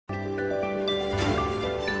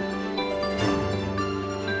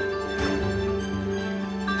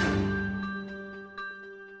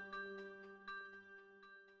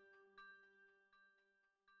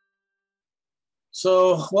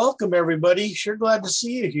So welcome everybody. Sure glad to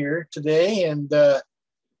see you here today. And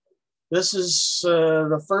this is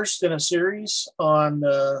the first in a series on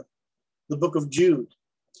the Book of Jude.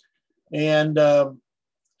 And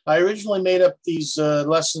I originally made up these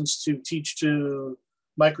lessons to teach to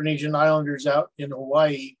Micronesian Islanders out in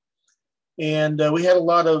Hawaii. And we had a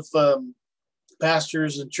lot of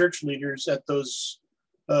pastors and church leaders at those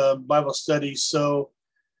Bible studies. So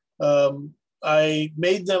I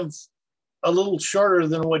made them a little shorter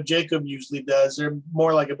than what Jacob usually does. They're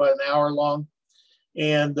more like about an hour long,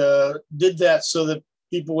 and did that so that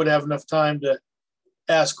people would have enough time to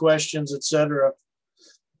ask questions, etc.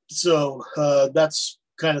 So that's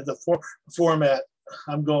kind of the format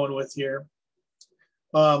I'm going with here.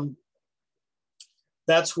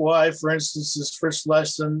 That's why, for instance, this first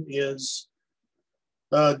lesson is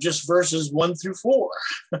just verses 1 through 4.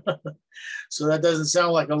 So that doesn't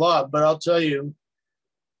sound like a lot, but I'll tell you,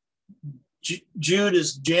 Jude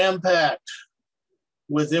is jam-packed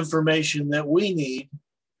with information that we need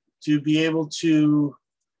to be able to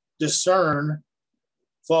discern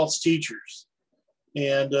false teachers.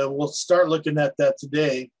 And we'll start looking at that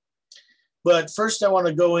today. But first I want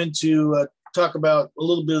to go into talk about a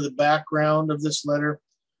little bit of the background of this letter.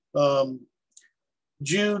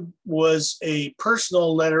 Jude was a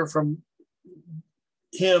personal letter from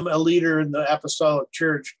him, a leader in the apostolic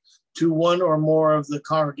church, to one or more of the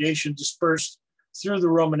congregation dispersed through the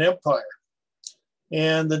Roman Empire.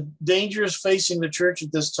 And the dangers facing the church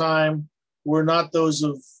at this time were not those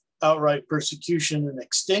of outright persecution and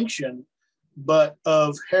extinction, but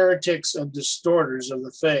of heretics and distorters of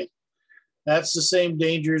the faith. That's the same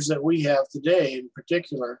dangers that we have today in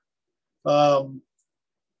particular.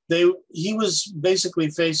 He was basically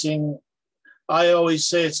facing, I always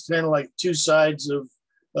say it's kind of like two sides of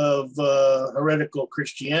heretical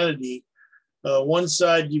Christianity. One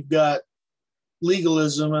side you've got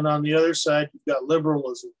legalism, and on the other side you've got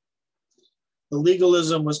liberalism. The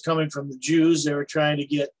legalism was coming from the Jews. They were trying to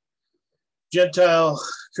get Gentile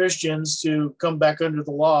Christians to come back under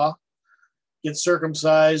the law, get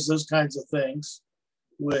circumcised, those kinds of things,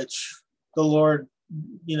 which the Lord,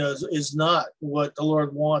 is not what the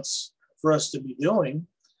Lord wants for us to be doing.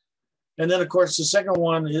 And then, of course, the second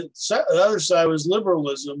one, the other side was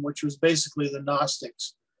liberalism, which was basically the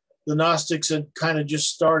Gnostics. The Gnostics had kind of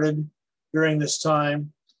just started during this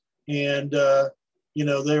time. And,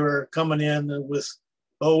 they were coming in with,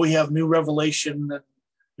 we have new revelation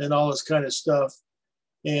and all this kind of stuff.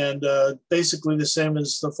 And basically the same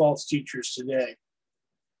as the false teachers today.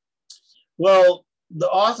 Well, the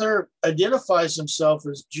author identifies himself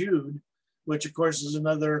as Jude, which, of course, is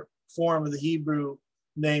another form of the Hebrew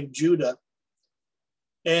named Judah.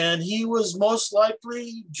 And he was most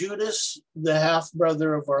likely Judas, the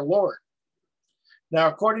half-brother of our Lord. Now,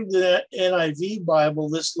 according to the NIV Bible,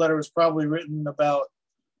 this letter was probably written about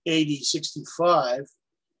AD 65,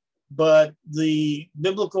 but the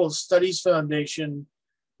Biblical Studies Foundation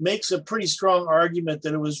makes a pretty strong argument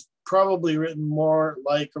that it was probably written more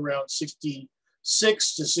like around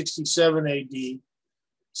 66 to 67 AD.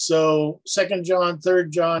 So 2 John, 3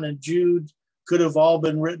 John, and Jude could have all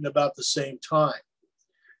been written about the same time.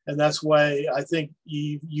 And that's why I think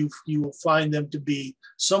you will find them to be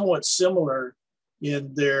somewhat similar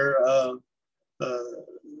in their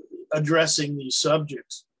addressing these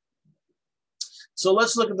subjects. So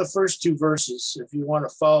let's look at the first two verses if you want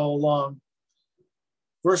to follow along.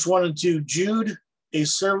 Verse 1 and 2, Jude, a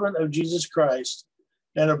servant of Jesus Christ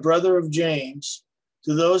and a brother of James,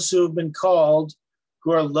 to those who have been called,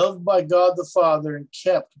 who are loved by God the Father and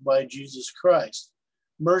kept by Jesus Christ.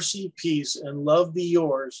 Mercy, peace, and love be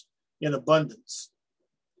yours in abundance.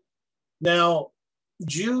 Now,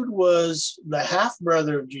 Jude was the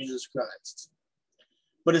half-brother of Jesus Christ,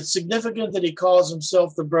 but it's significant that he calls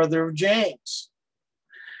himself the brother of James.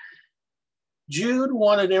 Jude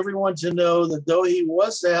wanted everyone to know that though he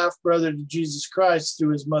was the half-brother to Jesus Christ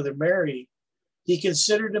through his mother Mary, he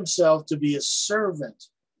considered himself to be a servant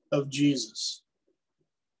of Jesus.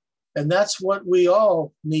 And that's what we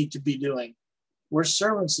all need to be doing. We're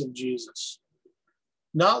servants of Jesus.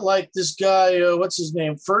 Not like this guy, what's his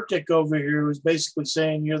name, Furtick over here, who's basically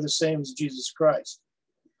saying you're the same as Jesus Christ.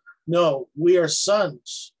 No, we are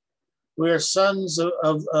sons. We are sons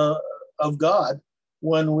of God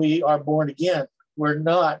when we are born again. We're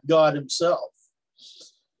not God himself.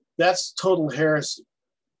 That's total heresy.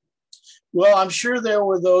 Well, I'm sure there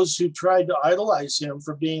were those who tried to idolize him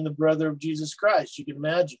for being the brother of Jesus Christ. You can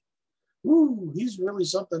imagine. Ooh, he's really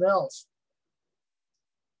something else.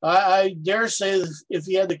 I dare say that if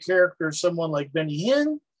he had the character of someone like Benny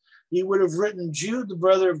Hinn, he would have written Jude, the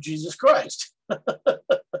brother of Jesus Christ.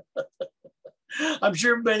 I'm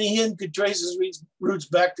sure Benny Hinn could trace his roots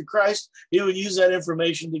back to Christ. He would use that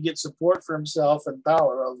information to get support for himself and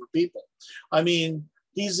power over people. I mean,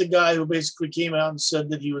 he's the guy who basically came out and said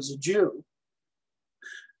that he was a Jew.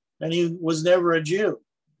 And he was never a Jew.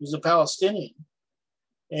 He was a Palestinian.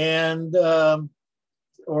 And,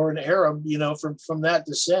 or an Arab, you know, from that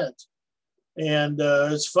descent. And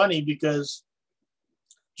it's funny because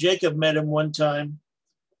Jacob met him one time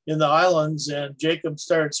in the islands, and Jacob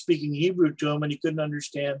started speaking Hebrew to him, and he couldn't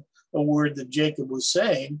understand a word that Jacob was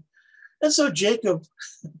saying. And so Jacob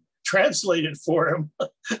translated for him.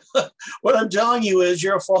 What I'm telling you is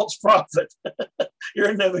you're a false prophet.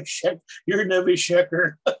 You're a Nevi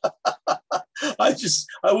Sheker.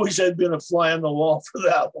 I wish I'd been a fly on the wall for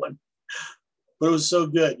that one. But it was so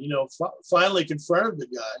good, you know, finally confronted the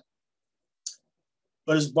guy.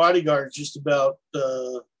 But his bodyguards just about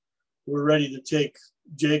were ready to take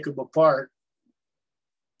Jacob apart.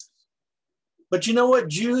 But you know what?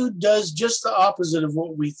 Jude does just the opposite of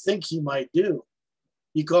what we think he might do.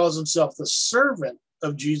 He calls himself the servant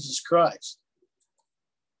of Jesus Christ.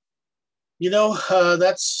 You know,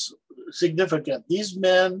 that's significant. These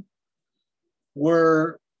men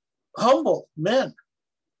were humble men.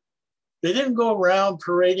 They didn't go around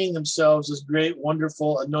parading themselves as great,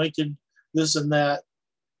 wonderful, anointed, this and that.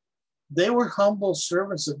 They were humble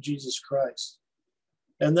servants of Jesus Christ.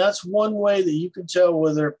 And that's one way that you can tell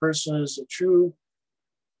whether a person is a true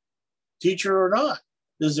teacher or not,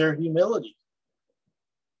 is their humility.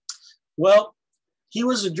 Well, he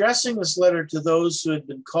was addressing this letter to those who had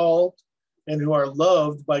been called and who are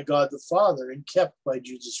loved by God the Father and kept by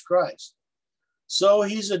Jesus Christ. So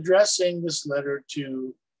he's addressing this letter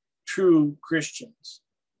to true Christians.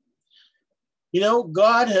 You know,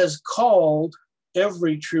 God has called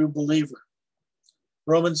every true believer.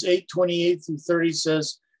 Romans 8:28-30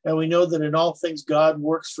 says, and we know that in all things God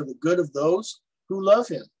works for the good of those who love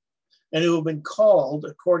him and who have been called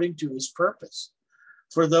according to his purpose.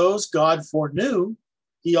 For those God foreknew,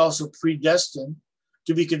 he also predestined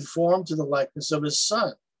to be conformed to the likeness of his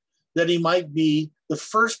Son, that he might be the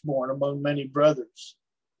firstborn among many brothers.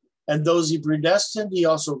 And those he predestined, he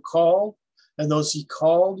also called, and those he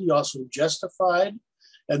called, he also justified,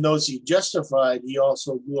 and those he justified, he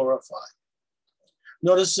also glorified.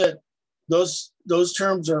 Notice that those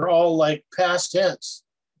terms are all like past tense.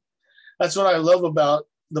 That's what I love about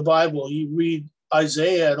the Bible. You read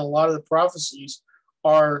Isaiah, and a lot of the prophecies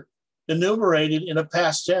are enumerated in a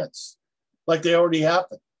past tense, like they already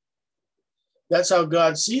happened. That's how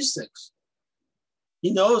God sees things.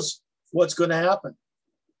 He knows what's going to happen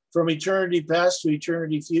from eternity past to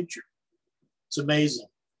eternity future. It's amazing.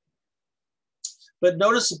 But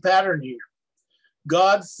notice the pattern here.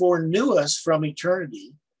 God foreknew us from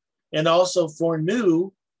eternity and also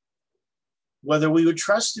foreknew whether we would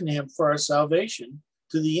trust in him for our salvation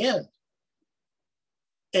to the end.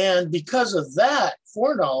 And because of that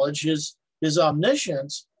foreknowledge, his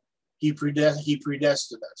omniscience, he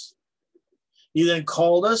predestined us. He then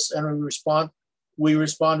called us, and we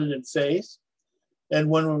responded in faith. And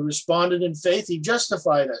when we responded in faith, he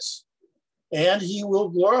justified us, and he will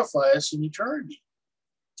glorify us in eternity.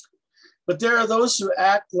 But there are those who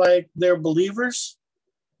act like they're believers,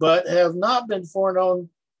 but have not been foreknown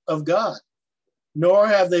of God, nor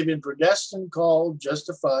have they been predestined, called,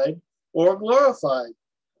 justified, or glorified.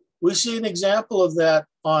 We see an example of that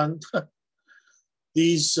on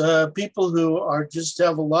these people who are just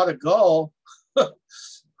have a lot of gall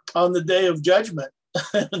on the day of judgment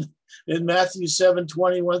in Matthew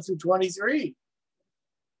 7:21-23.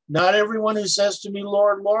 Not everyone who says to me,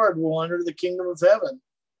 Lord, Lord, will enter the kingdom of heaven,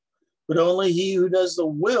 but only he who does the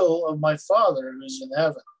will of my Father who is in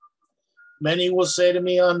heaven. Many will say to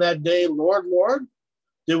me on that day, Lord, Lord,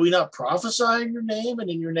 did we not prophesy in your name,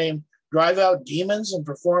 and in your name drive out demons and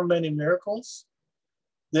perform many miracles?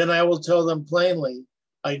 Then I will tell them plainly,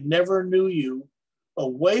 I never knew you.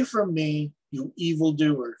 Away from me, you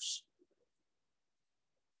evildoers.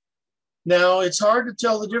 Now, it's hard to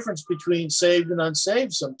tell the difference between saved and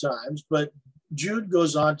unsaved sometimes, but Jude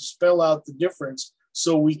goes on to spell out the difference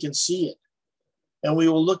so we can see it. And we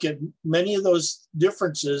will look at many of those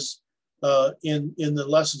differences in the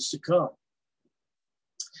lessons to come.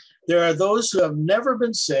 There are those who have never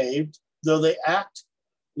been saved, though they act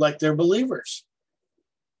like they're believers.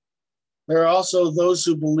 There are also those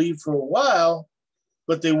who believe for a while,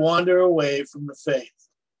 but they wander away from the faith.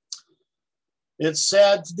 It's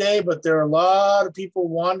sad today, but there are a lot of people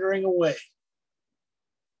wandering away.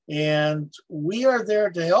 And we are there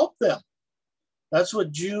to help them. That's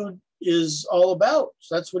what Jude is all about.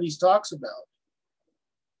 That's what he talks about.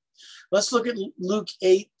 Let's look at Luke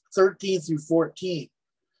 8:13-14.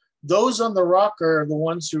 Those on the rock are the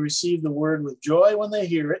ones who receive the word with joy when they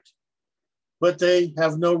hear it, but they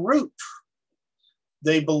have no root.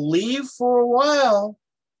 They believe for a while,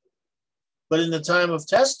 but in the time of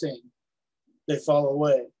testing, they fall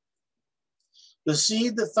away. The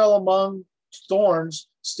seed that fell among thorns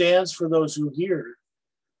stands for those who hear,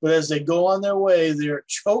 but as they go on their way, they are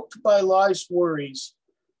choked by life's worries,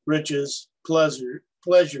 riches,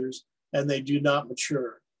 pleasures, and they do not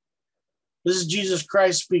mature. This is Jesus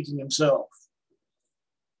Christ speaking himself.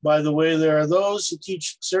 By the way, there are those who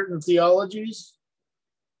teach certain theologies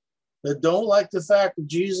that don't like the fact that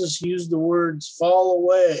Jesus used the words fall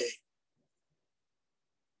away.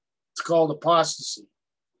 It's called apostasy.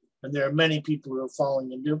 And there are many people who are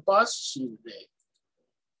falling into apostasy today.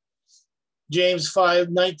 James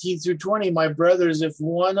 5:19-20, my brothers, if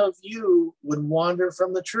one of you would wander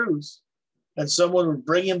from the truth and someone would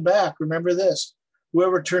bring him back, remember this,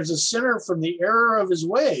 whoever turns a sinner from the error of his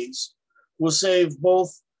ways will save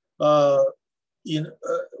both, will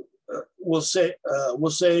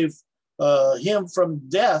save him from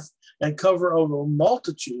death and cover over a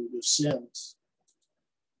multitude of sins.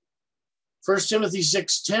 1 Timothy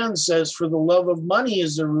 6:10 says, for the love of money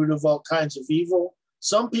is the root of all kinds of evil.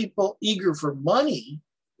 Some people eager for money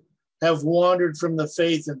have wandered from the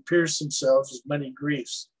faith and pierced themselves with many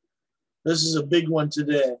griefs. This is a big one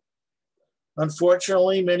today.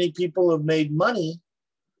 Unfortunately, many people have made money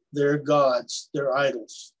their gods, their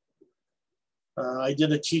idols. I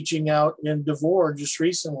did a teaching out in Devore just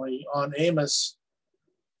recently on Amos,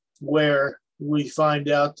 where we find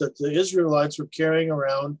out that the Israelites were carrying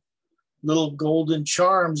around little golden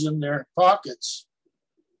charms in their pockets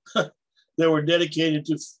that were dedicated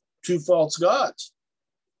to false gods.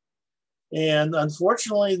 And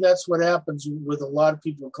unfortunately, that's what happens with a lot of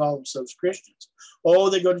people who call themselves Christians. Oh,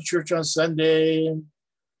 they go to church on Sunday and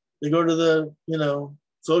they go to the,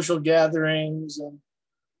 social gatherings and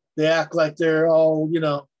they act like they're all,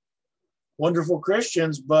 wonderful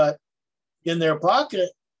Christians, but in their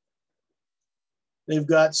pocket, they've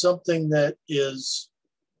got something that is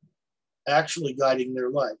actually guiding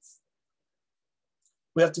their life.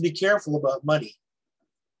 We have to be careful about money.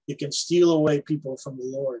 It can steal away people from the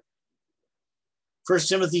Lord. 1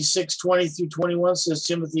 Timothy 6:20-21 says,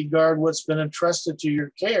 Timothy, guard what's been entrusted to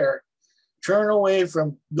your care. Turn away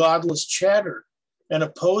from godless chatter and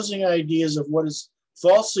opposing ideas of what is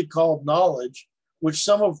falsely called knowledge, which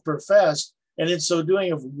some have professed, and in so doing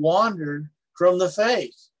have wandered from the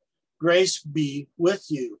faith. Grace be with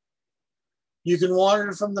you. You can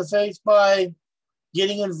wander from the faith by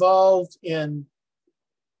getting involved in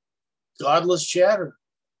godless chatter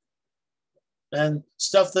and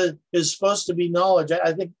stuff that is supposed to be knowledge.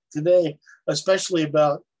 I think today, especially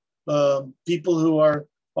about people who are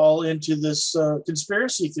all into this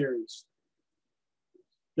conspiracy theories.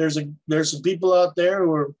 There's some people out there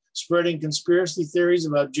who are spreading conspiracy theories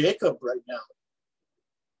about Jacob right now.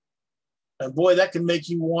 And boy, that can make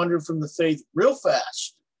you wander from the faith real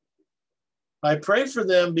fast. I pray for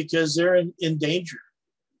them because they're in danger.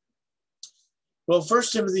 Well,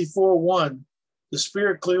 1 Timothy 4:1, the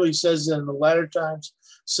Spirit clearly says that in the latter times,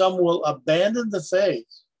 some will abandon the faith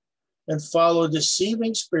and follow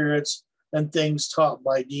deceiving spirits and things taught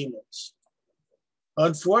by demons.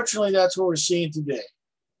 Unfortunately, that's what we're seeing today.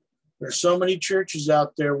 There's so many churches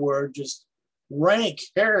out there where just rank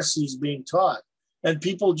heresies being taught, and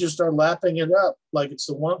people just are lapping it up like it's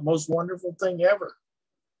the most wonderful thing ever.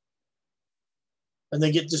 And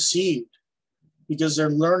they get deceived because they're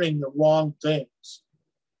learning the wrong things.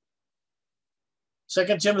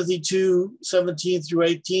 2 Timothy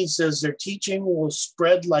 2:17-18 says their teaching will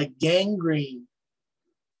spread like gangrene.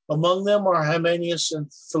 Among them are Hymenaeus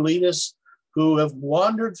and Philetus, who have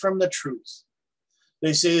wandered from the truth.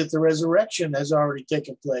 They say that the resurrection has already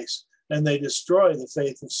taken place, and they destroy the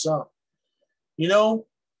faith of some.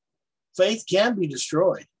 Faith can be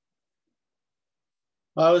destroyed.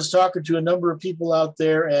 I was talking to a number of people out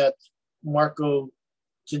there at Marco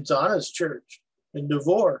Quintana's church in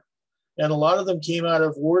Devore, and a lot of them came out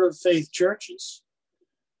of Word of Faith churches,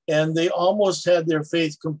 and they almost had their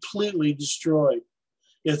faith completely destroyed.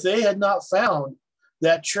 If they had not found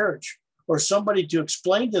that church or somebody to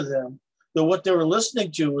explain to them that what they were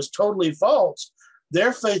listening to was totally false,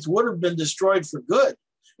 their faith would have been destroyed for good.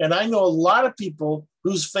 And I know a lot of people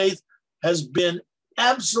whose faith has been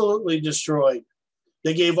absolutely destroyed.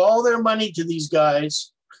 They gave all their money to these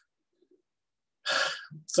guys.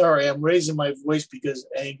 Sorry, I'm raising my voice because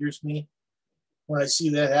it angers me when I see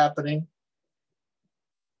that happening.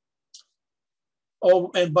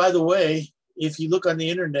 Oh, and by the way, if you look on the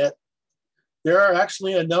internet, there are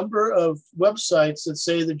actually a number of websites that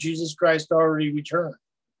say that Jesus Christ already returned.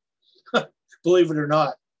 believe it or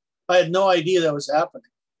not. I had no idea that was happening.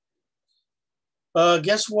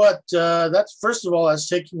 Guess what? That's, first of all, that's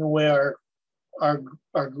taking away our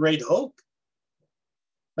great hope.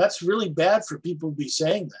 That's really bad for people to be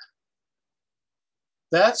saying that.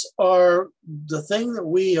 That's the thing that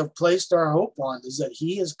we have placed our hope on, is that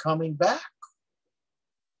he is coming back.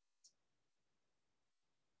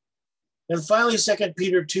 And finally, 2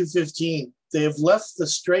 Peter 2:15, they have left the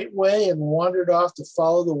straight way and wandered off to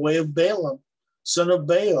follow the way of Balaam, son of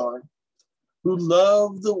Beor, who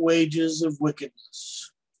loved the wages of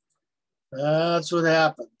wickedness. That's what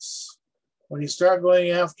happens. When you start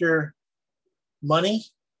going after money,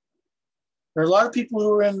 there are a lot of people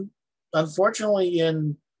who are unfortunately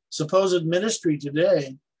in supposed ministry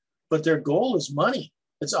today, but their goal is money.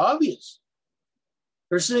 It's obvious.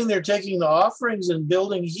 They're sitting there taking the offerings and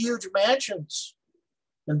building huge mansions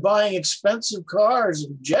and buying expensive cars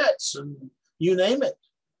and jets and you name it.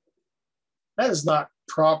 That is not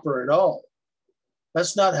proper at all.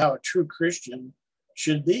 That's not how a true Christian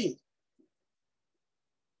should be.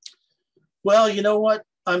 Well, you know what?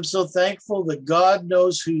 I'm so thankful that God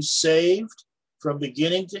knows who's saved from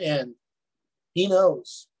beginning to end. He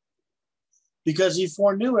knows, because he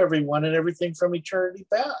foreknew everyone and everything from eternity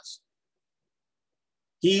past.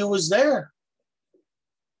 He who was there,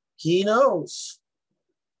 he knows.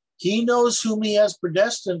 He knows whom he has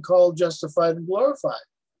predestined, called, justified, and glorified.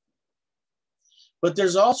 But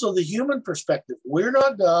there's also the human perspective. We're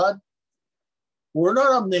not God. We're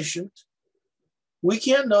not omniscient. We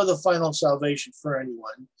can't know the final salvation for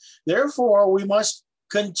anyone. Therefore, we must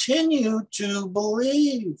continue to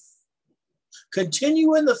believe.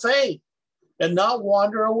 Continue in the faith and not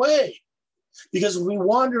wander away. Because if we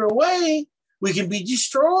wander away, we can be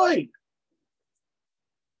destroyed.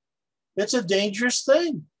 It's a dangerous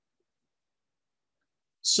thing.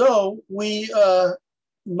 So we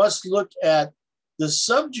must look at the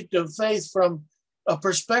subject of faith from a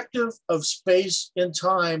perspective of space and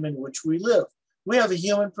time in which we live. We have a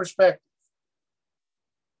human perspective.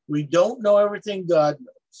 We don't know everything God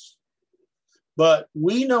knows, but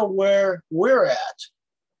we know where we're at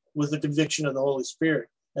with the conviction of the Holy Spirit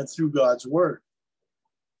and through God's word.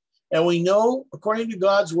 And we know, according to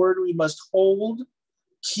God's word, we must hold,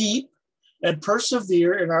 keep, and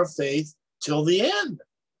persevere in our faith till the end.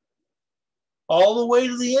 All the way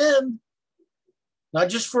to the end. Not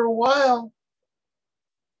just for a while.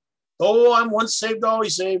 Oh, I'm once saved,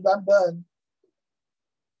 always saved. I'm done.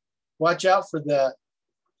 Watch out for that.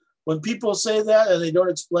 When people say that and they don't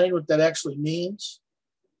explain what that actually means,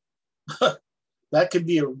 that could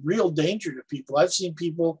be a real danger to people. I've seen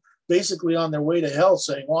people basically on their way to hell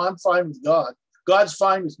saying, well, I'm fine with God. God's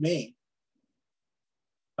fine with me.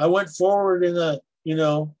 I went forward in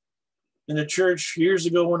a church years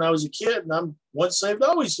ago when I was a kid, and I'm once saved,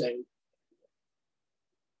 always saved.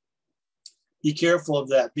 Be careful of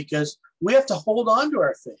that, because we have to hold on to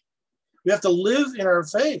our faith. We have to live in our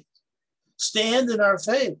faith, stand in our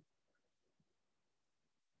faith.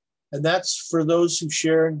 And that's for those who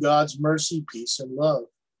share in God's mercy, peace, and love.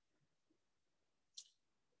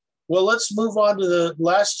 Well, let's move on to the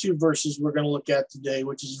last two verses we're going to look at today,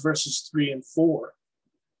 which is verses 3 and 4.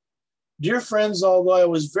 Dear friends, although I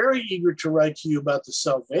was very eager to write to you about the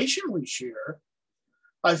salvation we share,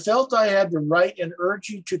 I felt I had to write and urge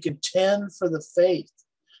you to contend for the faith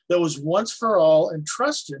that was once for all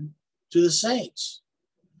entrusted to the saints.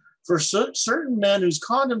 For certain men whose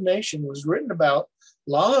condemnation was written about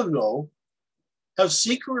long ago have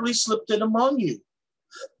secretly slipped in among you.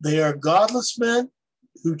 They are godless men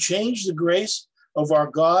who change the grace of our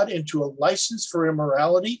God into a license for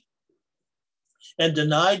immorality and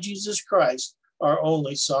deny Jesus Christ, our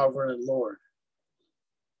only sovereign and Lord.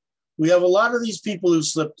 We have a lot of these people who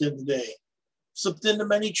slipped in today, slipped into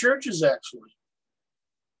many churches, actually.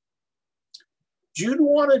 Jude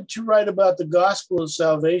wanted to write about the gospel of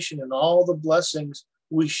salvation and all the blessings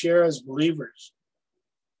we share as believers.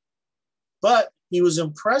 But he was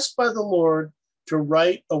impressed by the Lord to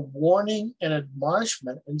write a warning and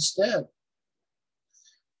admonishment instead.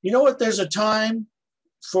 You know what? There's a time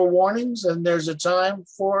for warnings and there's a time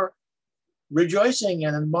for rejoicing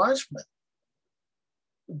and admonishment.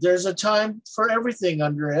 There's a time for everything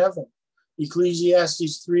under heaven.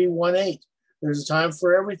 Ecclesiastes 3:1-8. There's a time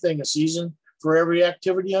for everything, a season for every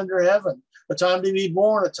activity under heaven, a time to be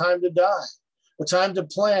born, a time to die, a time to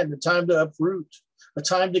plant, a time to uproot, a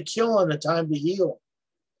time to kill and a time to heal,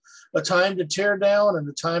 a time to tear down and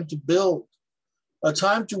a time to build, a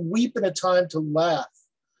time to weep and a time to laugh,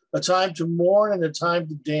 a time to mourn and a time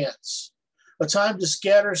to dance, a time to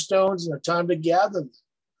scatter stones and a time to gather them,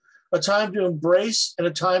 a time to embrace and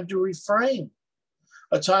a time to refrain,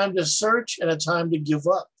 a time to search and a time to give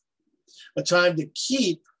up, a time to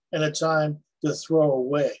keep and a time to throw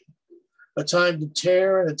away, a time to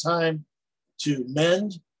tear and a time to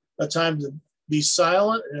mend, a time to be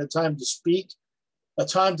silent and a time to speak, a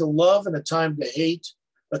time to love and a time to hate,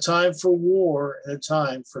 a time for war and a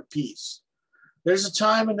time for peace. There's a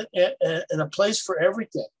time and a place for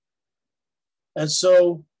everything. And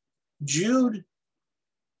so Jude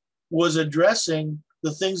was addressing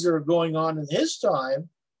the things that are going on in his time.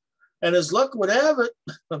 And as luck would have it,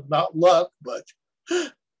 not luck, but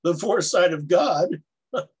the foresight of God,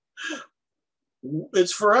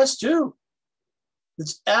 it's for us too.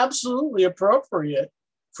 It's absolutely appropriate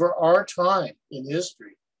for our time in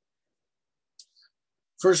history.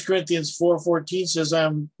 1 Corinthians 4:14 says,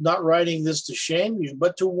 I'm not writing this to shame you,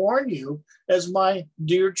 but to warn you as my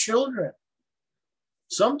dear children.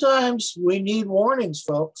 Sometimes we need warnings,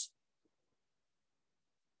 folks.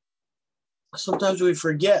 Sometimes we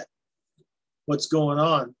forget what's going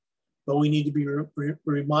on, but we need to be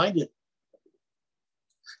reminded.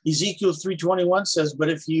 Ezekiel 3:21 says, but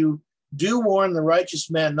if you do warn the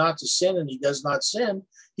righteous man not to sin and he does not sin,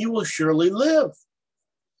 he will surely live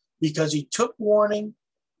because he took warning,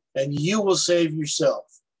 and you will save yourself,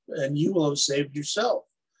 and you will have saved yourself.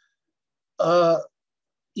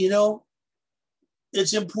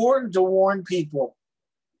 It's important to warn people.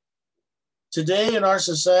 Today in our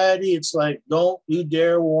society, it's like, don't you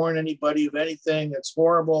dare warn anybody of anything. It's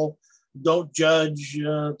horrible. Don't judge.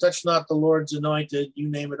 Touch not the Lord's anointed. You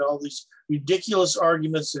name it, all these ridiculous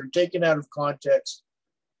arguments that are taken out of context,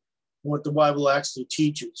 what the Bible actually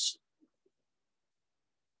teaches.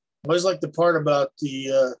 I always like the part about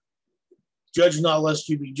the judge not lest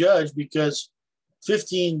you be judged, because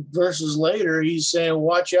 15 verses later, he's saying,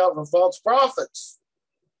 watch out for false prophets.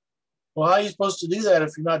 Well, how are you supposed to do that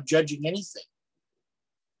if you're not judging anything?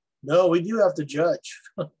 No, we do have to judge.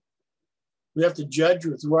 We have to judge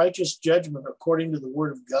with righteous judgment according to the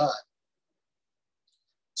word of God.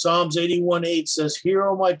 Psalms 81:8 says, hear,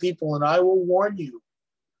 O my people, and I will warn you,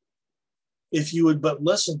 if you would but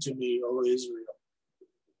listen to me, O Israel.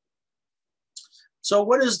 So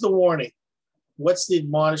what is the warning? What's the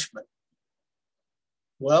admonishment?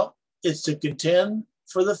 Well, it's to contend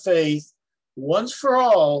for the faith once for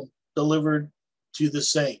all delivered to the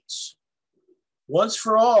saints. Once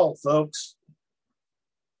for all, folks.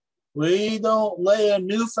 We don't lay a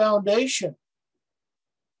new foundation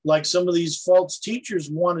like some of these false teachers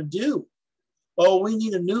want to do. Oh, we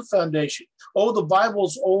need a new foundation. Oh, the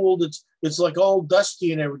Bible's old. It's like all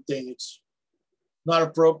dusty and everything. It's not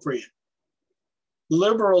appropriate.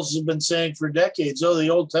 Liberals have been saying for decades, oh, the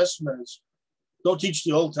Old Testament don't teach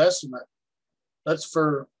the Old Testament. That's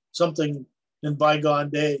for something in bygone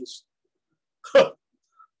days.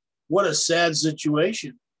 What a sad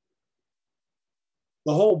situation.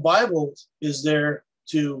 The whole Bible is there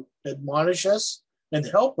to admonish us and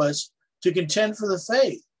help us to contend for the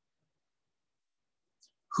faith.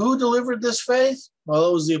 Who delivered this faith? Well,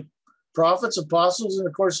 it was the prophets, apostles, and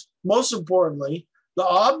of course, most importantly, the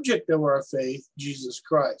object of our faith, Jesus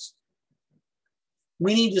Christ.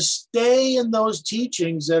 We need to stay in those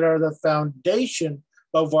teachings that are the foundation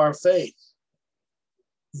of our faith.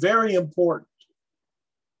 Very important.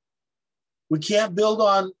 We can't build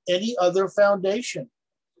on any other foundation.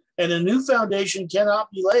 And a new foundation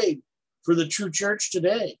cannot be laid for the true church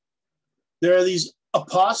today. There are these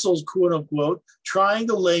apostles, quote unquote, trying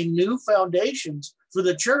to lay new foundations for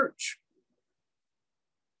the church.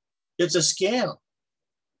 It's a scam.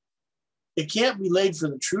 It can't be laid for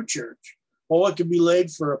the true church. Well, it can be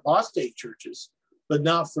laid for apostate churches, but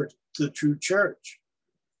not for the true church.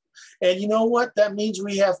 And you know what? That means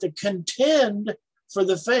we have to contend for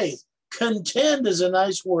the faith. Contend is a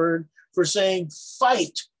nice word for saying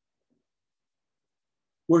fight.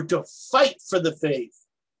 We're to fight for the faith.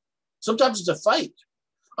 Sometimes it's a fight.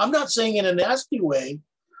 I'm not saying in a nasty way.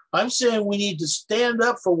 I'm saying we need to stand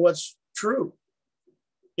up for what's true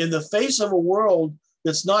in the face of a world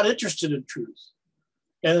that's not interested in truth,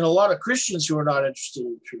 and in a lot of Christians who are not interested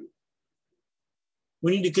in truth.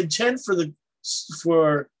 We need to contend for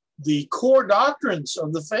the core doctrines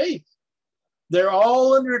of the faith. They're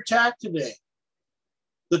all under attack today.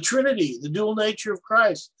 The Trinity, the dual nature of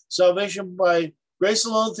Christ, salvation by grace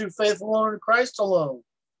alone, through faith alone, in Christ alone.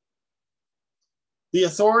 The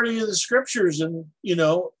authority of the scriptures, and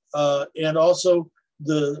and also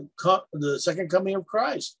the second coming of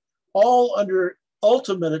Christ, all under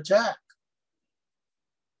ultimate attack.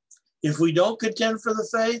 If we don't contend for the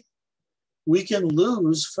faith, we can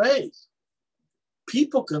lose faith.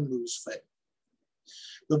 People can lose faith.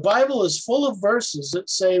 The Bible is full of verses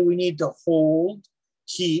that say we need to hold,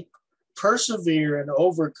 keep, persevere and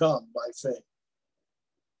overcome by faith.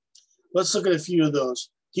 Let's look at a few of those.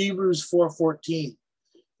 Hebrews 4:14.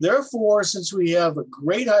 Therefore, since we have a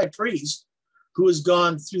great high priest who has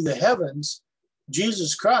gone through the heavens,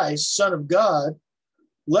 Jesus Christ, Son of God,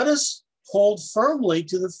 let us hold firmly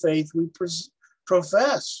to the faith we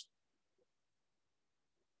profess.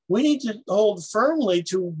 We need to hold firmly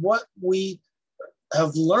to what we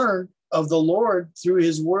have learned of the Lord through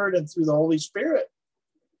his word and through the Holy Spirit.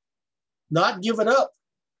 Not give it up.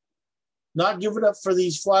 Not give it up for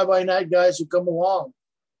these fly-by-night guys who come along.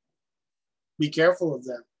 Be careful of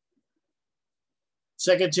them.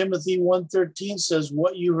 2 Timothy 1:13 says,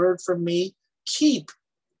 what you heard from me, keep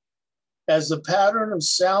as the pattern of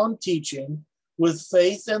sound teaching with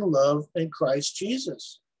faith and love in Christ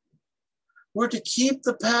Jesus. We're to keep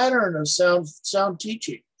the pattern of sound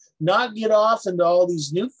teaching, not get off into all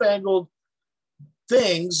these newfangled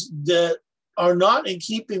things that are not in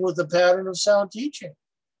keeping with the pattern of sound teaching.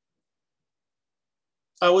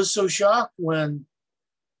 I was so shocked when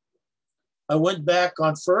I went back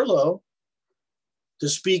on furlough to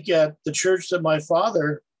speak at the church that my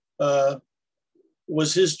father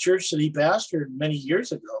was his church that he pastored many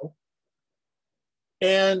years ago.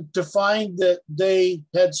 And to find that they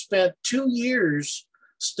had spent 2 years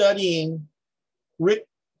studying Rick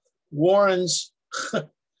Warren's,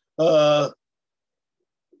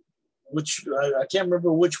 which I can't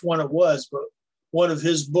remember which one it was, but one of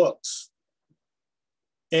his books,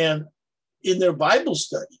 and in their Bible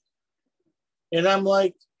study. And I'm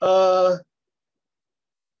like, aren't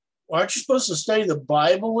you supposed to study the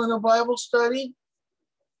Bible in a Bible study?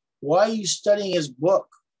 Why are you studying his book?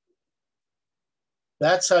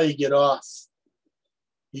 That's how you get off.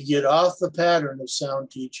 You get off the pattern of sound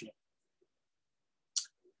teaching.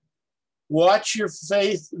 Watch your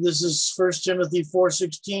faith. This is 1 Timothy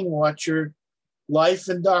 4:16. Watch your life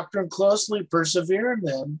and doctrine closely. Persevere in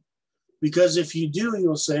them, because if you do, you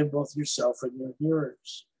will save both yourself and your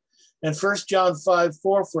hearers. And 1 John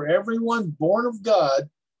 5:4, for everyone born of God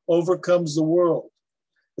overcomes the world.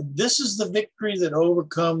 This is the victory that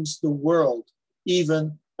overcomes the world,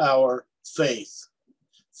 even our faith.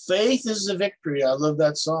 Faith is the victory. I love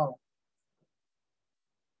that song.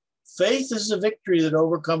 Faith is the victory that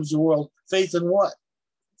overcomes the world. Faith in what?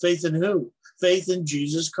 Faith in who? Faith in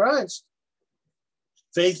Jesus Christ.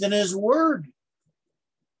 Faith in his word.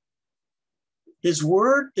 His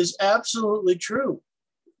word is absolutely true.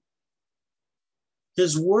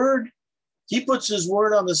 His word, he puts his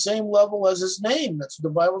word on the same level as his name. That's what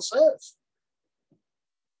the Bible says.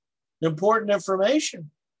 Important information.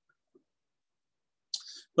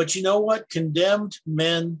 But you know what? Condemned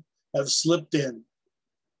men have slipped in.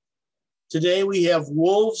 Today we have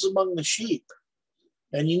wolves among the sheep.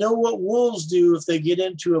 And you know what wolves do if they get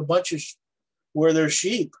into a bunch of where there's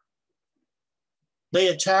sheep? They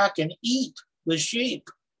attack and eat the sheep.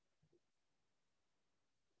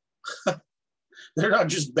 They're not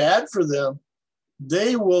just bad for them.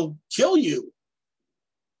 They will kill you.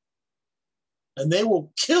 And they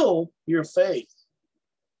will kill your faith.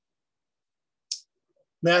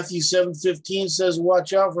 Matthew 7:15 says,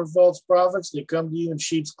 watch out for false prophets. They come to you in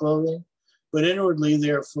sheep's clothing, but inwardly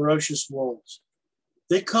they are ferocious wolves.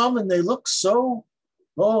 They come and they look so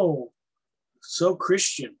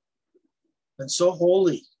Christian and so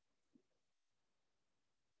holy.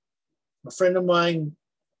 A friend of mine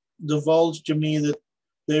divulged to me that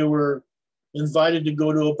they were invited to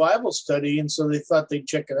go to a Bible study, and so they thought they'd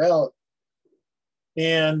check it out.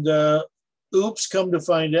 And oops, come to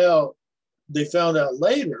find out, they found out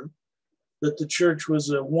later that the church was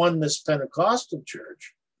a oneness Pentecostal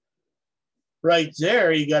church. Right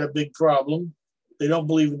there, you got a big problem. They don't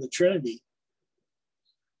believe in the Trinity.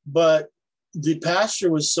 But the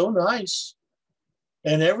pastor was so nice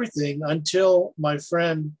and everything until my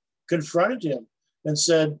friend confronted him and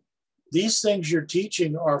said, these things you're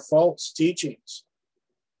teaching are false teachings.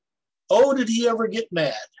 Oh, did he ever get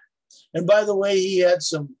mad? And by the way, he had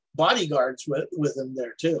some bodyguards with him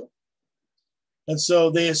there too. And so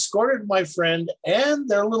they escorted my friend and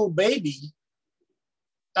their little baby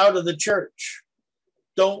out of the church.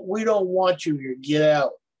 We don't want you here. Get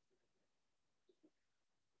out.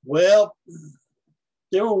 Well,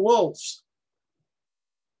 they were wolves.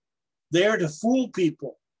 There to fool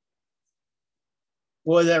people.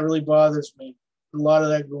 Boy, that really bothers me. A lot of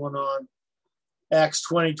that going on. Acts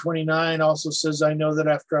 20:29 also says, I know that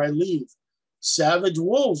after I leave, savage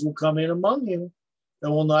wolves will come in among you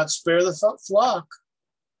and will not spare the flock.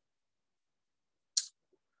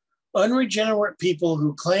 Unregenerate people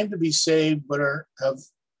who claim to be saved but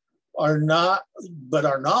are not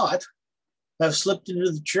have slipped into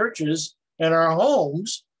the churches and our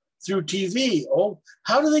homes through TV. Oh,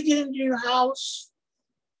 how do they get into your house?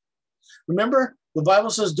 Remember, the Bible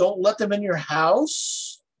says, don't let them in your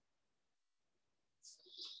house.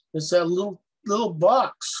 It's that little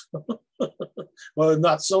box. Well,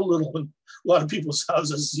 not so little in a lot of people's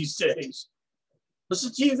houses these days. It's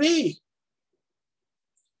a TV.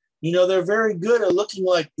 You know, they're very good at looking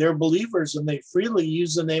like they're believers, and they freely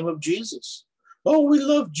use the name of Jesus. Oh, we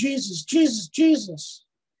love Jesus, Jesus, Jesus.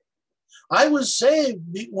 I was saved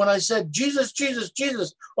when I said Jesus, Jesus,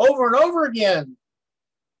 Jesus over and over again.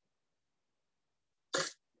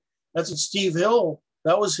 That's what Steve Hill,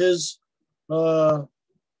 that was his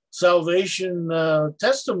salvation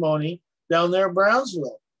testimony down there in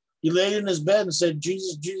Brownsville. He laid in his bed and said,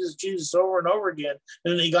 Jesus, Jesus, Jesus over and over again.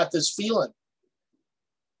 And then he got this feeling.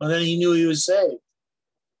 And then he knew he was saved.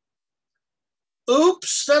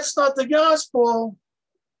 Oops, that's not the gospel.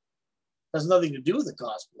 Has nothing to do with the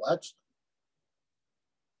gospel, actually.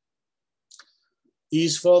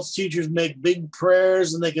 These false teachers make big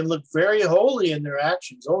prayers and they can look very holy in their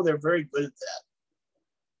actions. Oh, they're very good at that.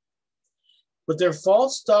 But their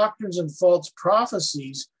false doctrines and false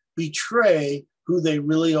prophecies betray who they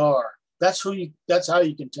really are. That's how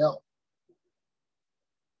you can tell.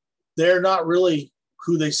 They're not really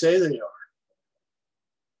who they say they are.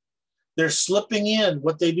 They're slipping in.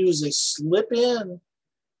 What they do is they slip in.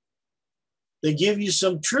 They give you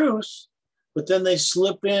some truth, but then they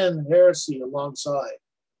slip in heresy alongside.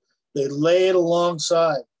 They lay it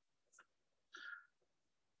alongside.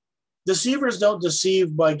 Deceivers don't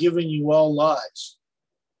deceive by giving you all lies.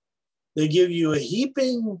 They give you a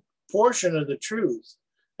heaping portion of the truth,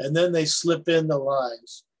 and then they slip in the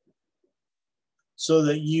lies so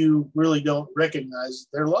that you really don't recognize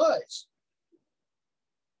their lies.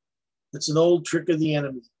 It's an old trick of the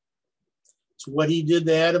enemy. It's what he did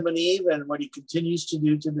to Adam and Eve and what he continues to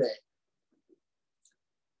do today.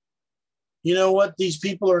 You know what? These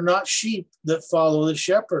people are not sheep that follow the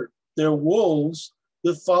shepherd. They're wolves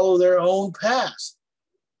that follow their own path.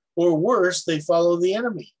 Or worse, they follow the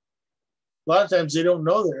enemy. A lot of times they don't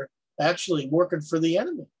know they're actually working for the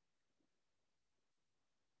enemy.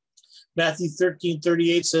 Matthew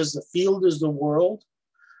 13:38 says, the field is the world.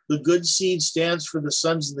 The good seed stands for the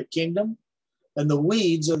sons of the kingdom, and the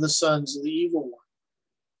weeds are the sons of the evil one.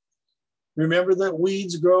 Remember that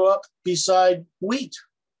weeds grow up beside wheat.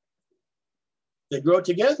 They grow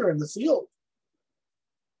together in the field.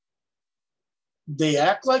 They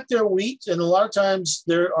act like they're wheat, and a lot of times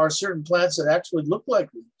there are certain plants that actually look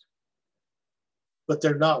like wheat, but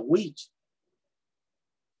they're not wheat.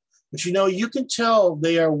 But you know, you can tell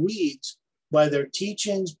they are weeds by their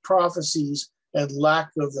teachings, prophecies, and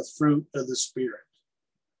lack of the fruit of the Spirit.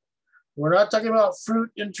 We're not talking about fruit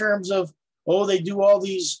in terms of, oh, they do all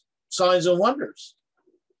these signs and wonders.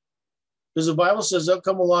 Because the Bible says they'll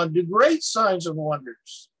come along and do great signs and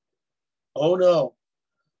wonders. Oh, no.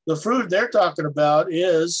 The fruit they're talking about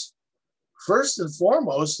is, first and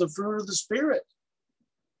foremost, the fruit of the Spirit.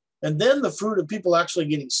 And then the fruit of people actually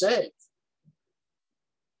getting saved.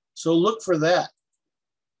 So look for that.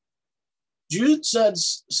 Jude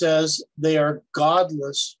says they are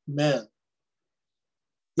godless men.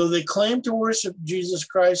 Though they claim to worship Jesus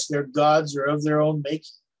Christ, their gods are of their own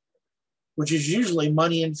making, which is usually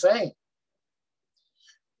money and fame.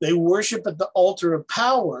 They worship at the altar of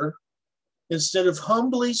power instead of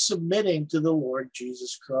humbly submitting to the Lord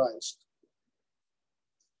Jesus Christ.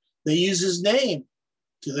 They use his name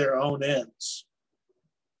to their own ends.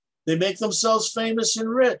 They make themselves famous and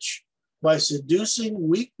rich by seducing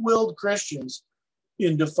weak-willed Christians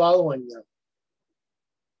into following them.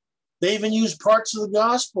 They even use parts of the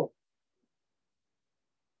gospel,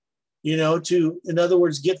 to, in other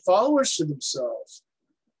words, get followers to themselves.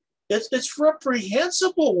 It's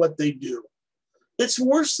reprehensible what they do. It's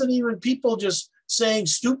worse than even people just saying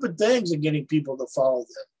stupid things and getting people to follow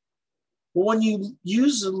them. But when you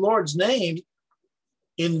use the Lord's name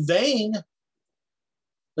in vain,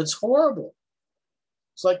 it's horrible.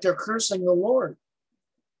 It's like they're cursing the Lord.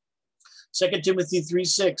 2 Timothy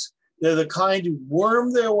 3:6, they're the kind who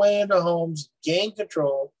worm their way into homes, gain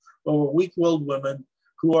control over weak-willed women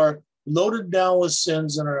who are loaded down with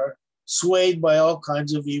sins and are swayed by all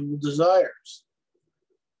kinds of evil desires.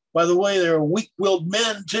 By the way, there are weak-willed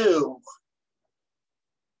men too.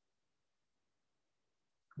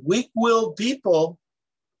 Weak-willed people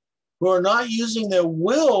who are not using their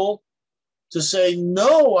will to say,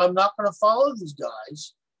 no, I'm not going to follow these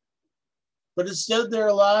guys. But instead, they're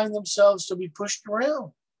allowing themselves to be pushed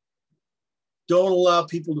around. Don't allow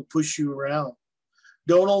people to push you around.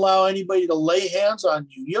 Don't allow anybody to lay hands on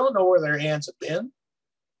you. You don't know where their hands have been.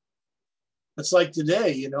 It's like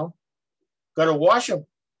today, got to wash them.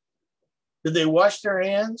 Did they wash their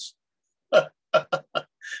hands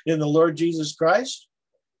in the Lord Jesus Christ?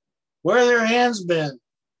 Where have their hands been?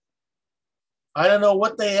 I don't know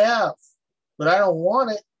what they have, but I don't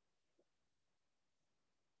want it.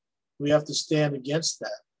 We have to stand against that.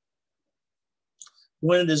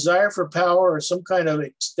 When a desire for power or some kind of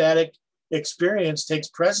ecstatic experience takes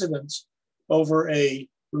precedence over a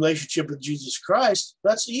relationship with Jesus Christ,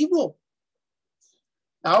 that's evil.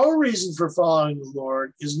 Our reason for following the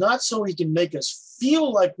Lord is not so he can make us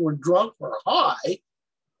feel like we're drunk or high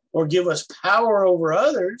or give us power over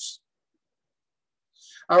others.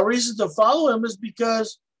 Our reason to follow him is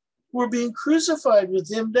because we're being crucified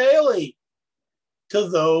with him daily to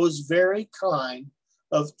those very kind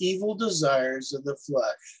of evil desires of the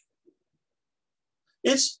flesh.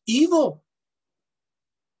 It's evil.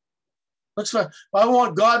 That's why I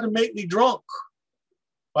want God to make me drunk.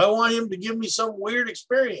 I want him to give me some weird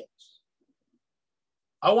experience.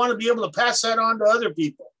 I want to be able to pass that on to other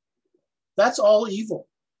people. That's all evil.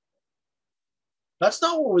 That's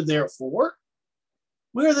not what we're there for.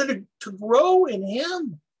 We're there to grow in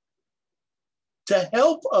him, to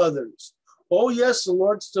help others. Oh, yes, the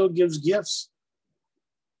Lord still gives gifts.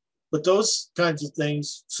 But those kinds of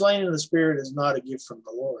things, slain in the spirit is not a gift from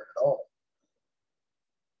the Lord at all.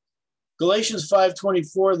 Galatians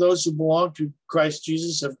 5:24, those who belong to Christ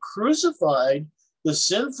Jesus have crucified the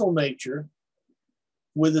sinful nature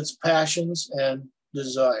with its passions and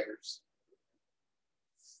desires.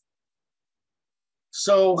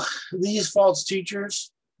 So these false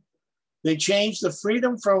teachers, they change the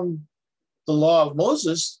freedom from the law of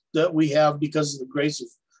Moses that we have because of the grace of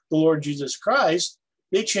the Lord Jesus Christ.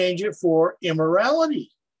 They change it for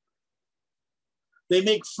immorality. They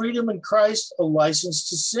make freedom in Christ a license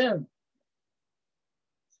to sin.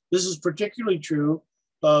 This is particularly true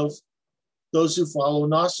of those who follow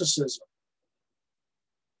Gnosticism.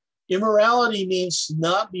 Immorality means to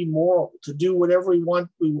not be moral, to do whatever we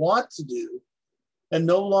want to do, and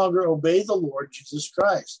no longer obey the Lord Jesus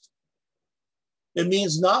Christ. It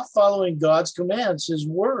means not following God's commands, his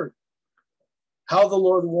word, how the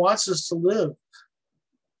Lord wants us to live.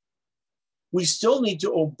 We still need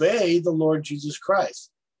to obey the Lord Jesus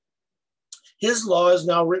Christ. His law is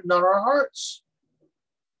now written on our hearts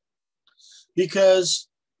because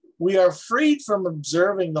we are freed from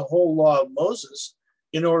observing the whole law of Moses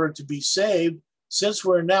in order to be saved. Since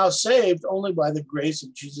we're now saved only by the grace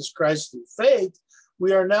of Jesus Christ through faith,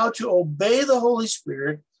 we are now to obey the Holy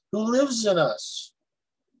Spirit who lives in us.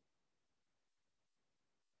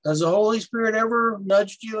 Has the Holy Spirit ever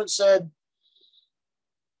nudged you and said,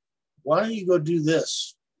 why don't you go do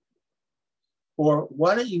this? Or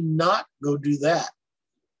why don't you not go do that?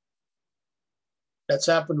 That's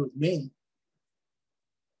happened with me.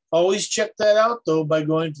 Always check that out, though, by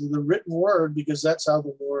going to the written word, because that's how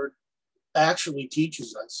the Lord actually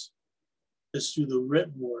teaches us, is through the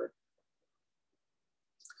written word.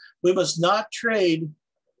 We must not trade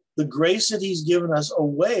the grace that he's given us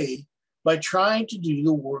away by trying to do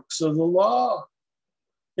the works of the law.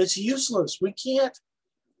 It's useless. We can't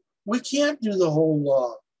do the whole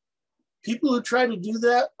law. People who try to do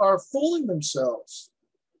that are fooling themselves.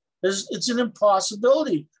 It's an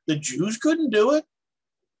impossibility. The Jews couldn't do it.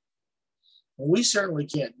 We certainly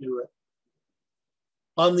can't do it.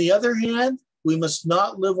 On the other hand, we must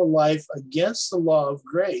not live a life against the law of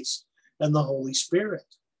grace and the Holy Spirit.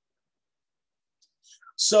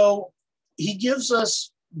 So he gives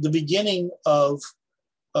us the beginning of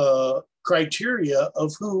criteria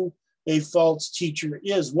of who a false teacher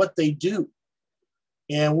is, what they do.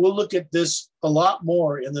 And we'll look at this a lot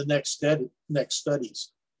more in the next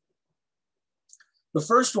studies. The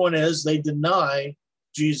first one is they deny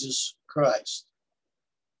Jesus Christ.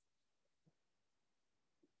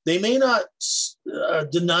 They may not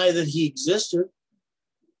deny that he existed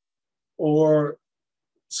or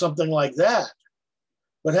something like that,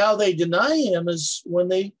 but how they deny him is when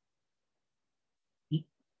they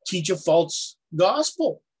teach a false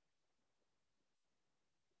gospel.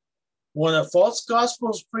 When a false gospel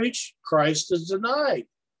is preached, Christ is denied.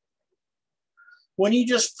 When you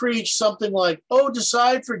just preach something like, oh,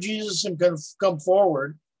 decide for Jesus and come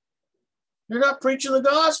forward, you're not preaching the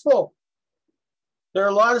gospel. There are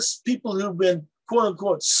a lot of people who've been, quote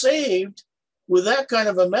unquote, saved with that kind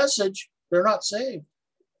of a message. They're not saved.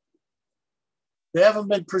 They haven't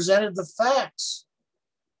been presented the facts.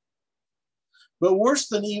 But worse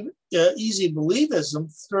than easy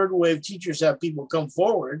believism, third wave teachers have people come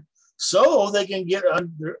forward so they can get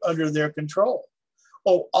under their control.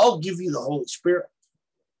 Oh, I'll give you the Holy Spirit.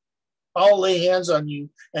 I'll lay hands on you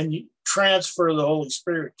and you transfer the Holy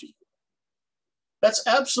Spirit to you. That's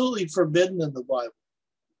absolutely forbidden in the Bible.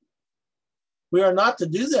 We are not to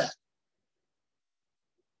do that.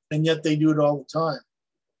 And yet they do it all the time.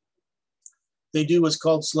 They do what's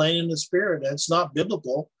called slaying in the spirit. And it's not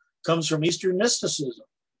biblical. It comes from Eastern mysticism.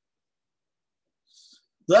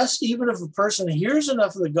 Thus, even if a person hears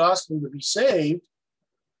enough of the gospel to be saved,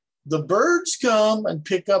 the birds come and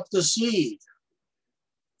pick up the seed.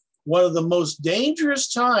 One of the most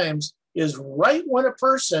dangerous times is right when a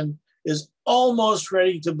person is almost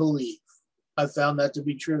ready to believe. I found that to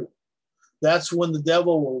be true. That's when the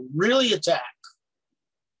devil will really attack.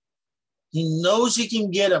 He knows he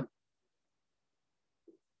can get him.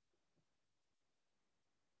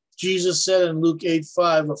 Jesus said in Luke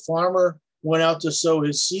 8:5, a farmer went out to sow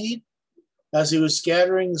his seed. As he was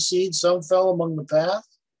scattering the seed, some fell among the path,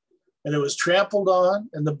 and it was trampled on,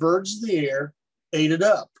 and the birds of the air ate it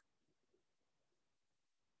up.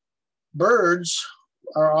 Birds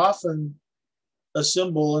are often a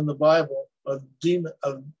symbol in the Bible of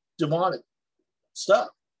demonic stuff,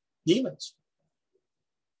 demons.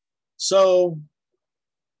 So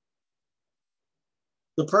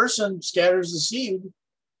the person scatters the seed,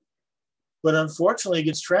 but unfortunately it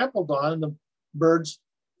gets trampled on, and the birds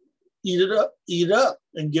eat it up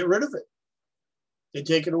and get rid of it. They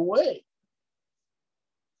take it away.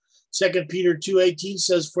 2 Peter 2:18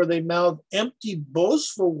 says, for they mouth empty,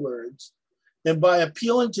 boastful words, and by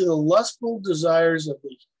appealing to the lustful desires of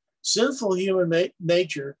the sinful human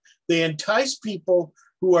nature, they entice people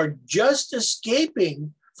who are just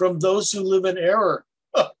escaping from those who live in error.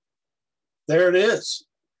 There it is.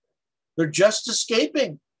 They're just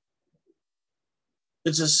escaping.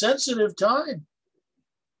 It's a sensitive time.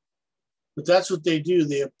 But that's what they do.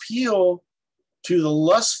 They appeal to the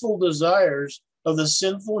lustful desires of the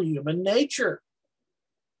sinful human nature.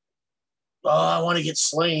 Oh, I want to get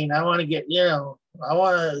slain. I want to get, I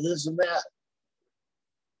want to this and that.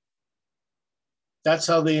 That's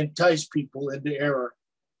how they entice people into error.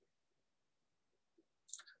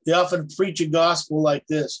 They often preach a gospel like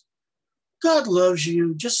this. God loves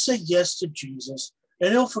you. Just say yes to Jesus, and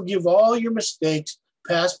he'll forgive all your mistakes,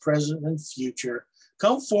 past, present, and future.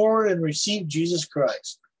 Come forward and receive Jesus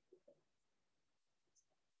Christ.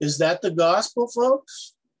 Is that the gospel,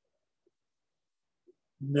 folks?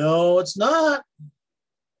 No, it's not.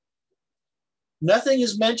 Nothing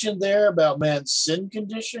is mentioned there about man's sin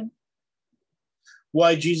condition,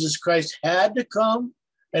 why Jesus Christ had to come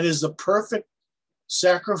and is the perfect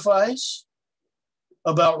sacrifice,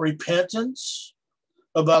 about repentance,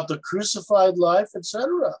 about the crucified life,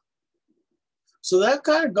 etc. So that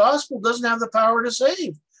kind of gospel doesn't have the power to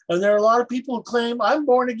save. And there are a lot of people who claim, I'm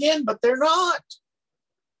born again, but they're not.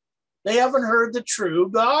 They haven't heard the true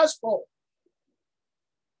gospel.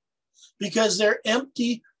 Because they're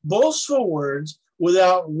empty, boastful words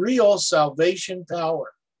without real salvation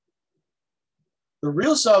power. The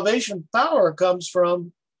real salvation power comes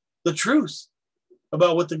from the truth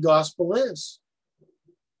about what the gospel is.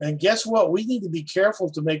 And guess what? We need to be careful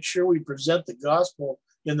to make sure we present the gospel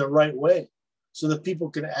in the right way so that people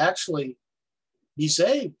can actually be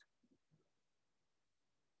saved.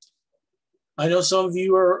 I know some of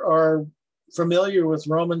you are familiar with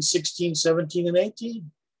Romans 16, 17, and 18.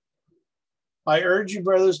 I urge you,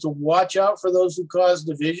 brothers, to watch out for those who cause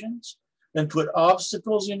divisions and put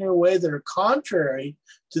obstacles in your way that are contrary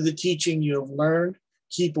to the teaching you have learned.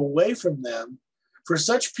 Keep away from them. For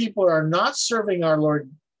such people are not serving our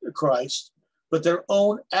Lord Christ, but their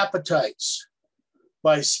own appetites.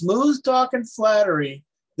 By smooth talk and flattery,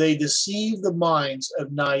 they deceive the minds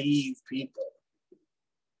of naive people.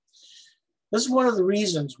 This is one of the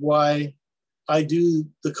reasons why I do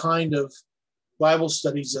the kind of Bible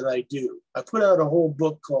studies that I do. I put out a whole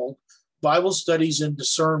book called Bible Studies in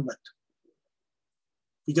Discernment,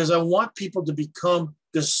 because I want people to become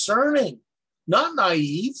discerning, not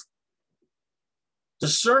naive,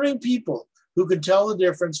 discerning people who can tell the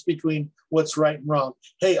difference between what's right and wrong.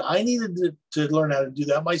 Hey, I needed to learn how to do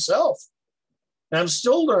that myself, and I'm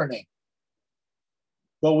still learning.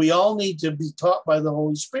 But we all need to be taught by the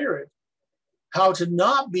Holy Spirit how to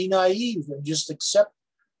not be naive and just accept,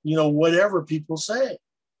 whatever people say.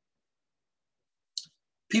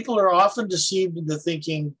 People are often deceived into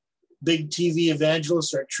thinking big TV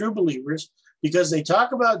evangelists are true believers because they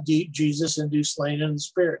talk about Jesus and do slaying in the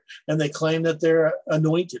spirit, and they claim that they're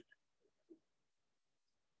anointed.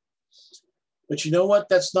 But you know what?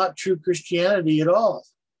 That's not true Christianity at all.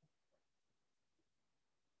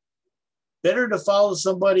 Better to follow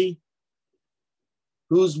somebody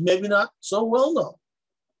who's maybe not so well known,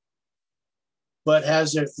 but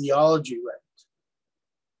has their theology right.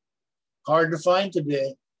 Hard to find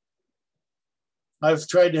today. I've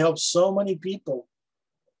tried to help so many people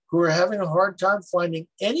who are having a hard time finding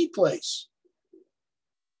any place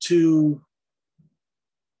to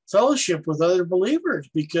fellowship with other believers,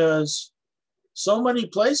 because so many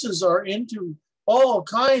places are into all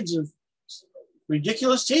kinds of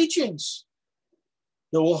ridiculous teachings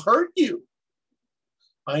that will hurt you.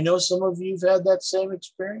 I know some of you have had that same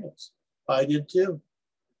experience. I did too.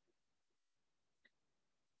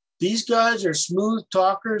 These guys are smooth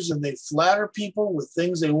talkers and they flatter people with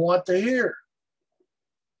things they want to hear,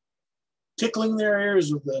 tickling their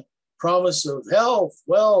ears with the promise of health,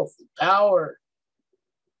 wealth, and power.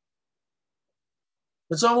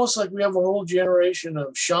 It's almost like we have a whole generation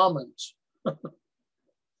of shamans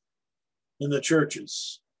in the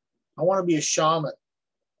churches. I want to be a shaman,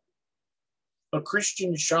 a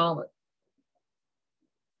Christian shaman.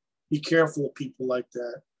 Be careful of people like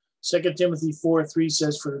that. 2 Timothy 4:3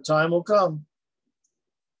 says, "For the time will come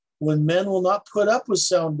when men will not put up with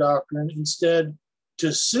sound doctrine. Instead,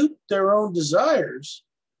 to suit their own desires,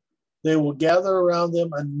 they will gather around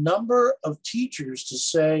them a number of teachers to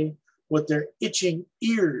say what their itching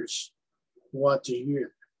ears want to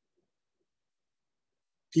hear."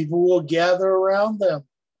 People will gather around them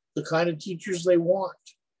the kind of teachers they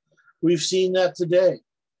want. We've seen that today.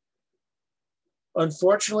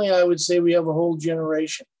 Unfortunately, I would say we have a whole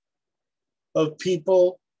generation of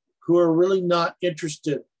people who are really not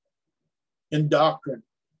interested in doctrine.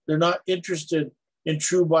 They're not interested in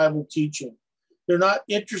true Bible teaching. They're not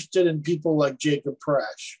interested in people like Jacob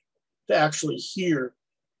Prasch to actually hear,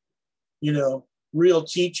 real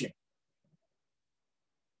teaching.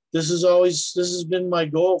 This has been my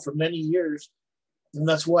goal for many years. And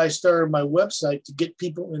that's why I started my website, to get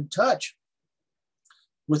people in touch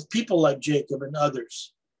with people like Jacob and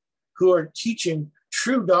others who are teaching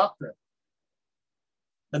true doctrine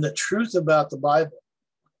and the truth about the Bible.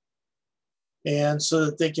 And so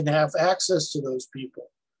that they can have access to those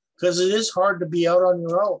people. Because it is hard to be out on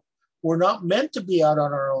your own. We're not meant to be out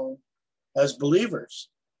on our own as believers.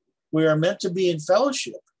 We are meant to be in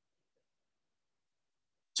fellowship,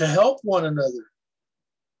 to help one another.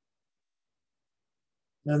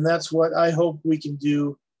 And that's what I hope we can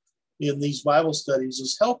do in these Bible studies,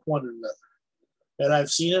 is help one another. And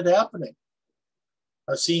I've seen it happening.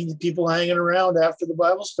 I've seen the people hanging around after the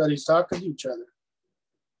Bible studies, talking to each other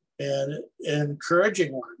and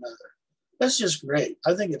encouraging one another. That's just great.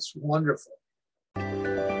 I think it's wonderful.